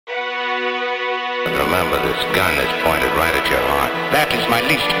Remember, this gun is pointed right at your heart. That is my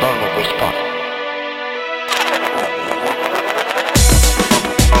least vulnerable spot.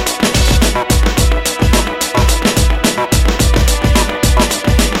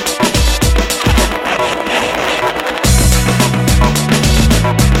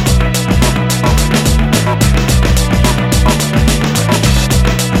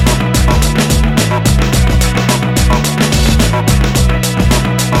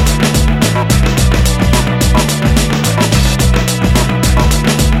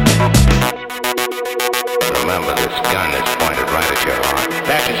 Remember, this gun is pointed right at your heart.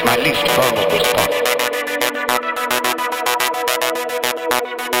 That is my least vulnerable spot.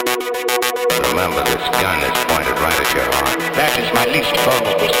 Remember, this gun is pointed right at your heart. That is my least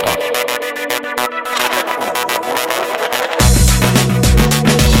vulnerable spot.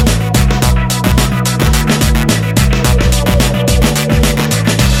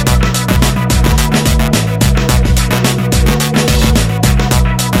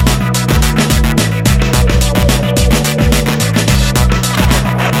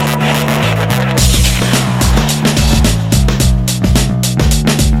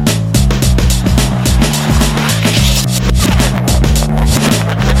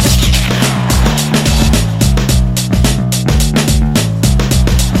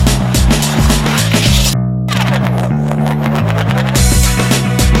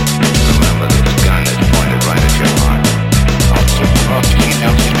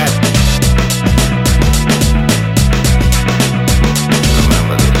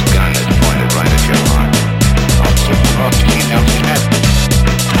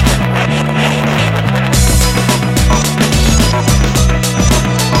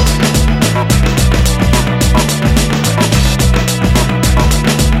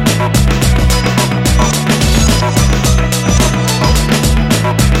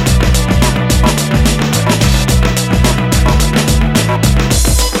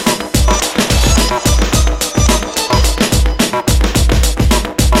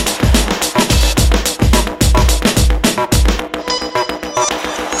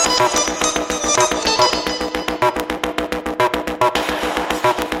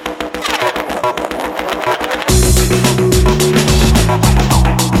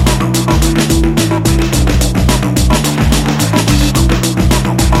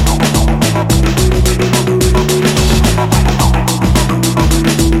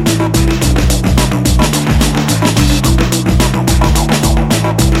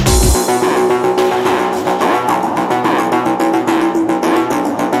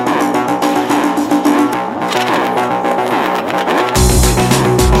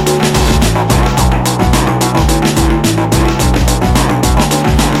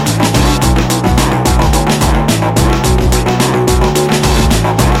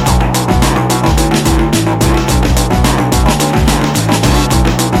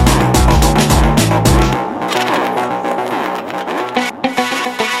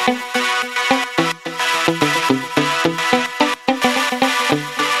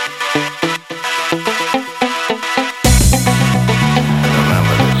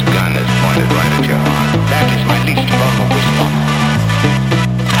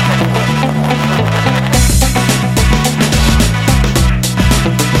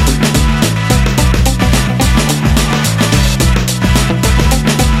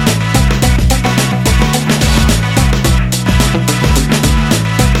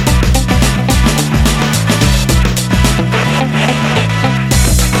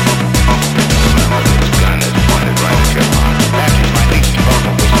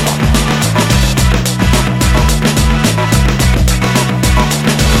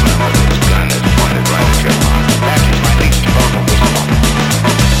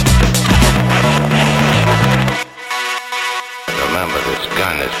 Remember, this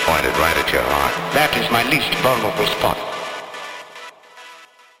gun is pointed right at your heart. That is my least vulnerable spot.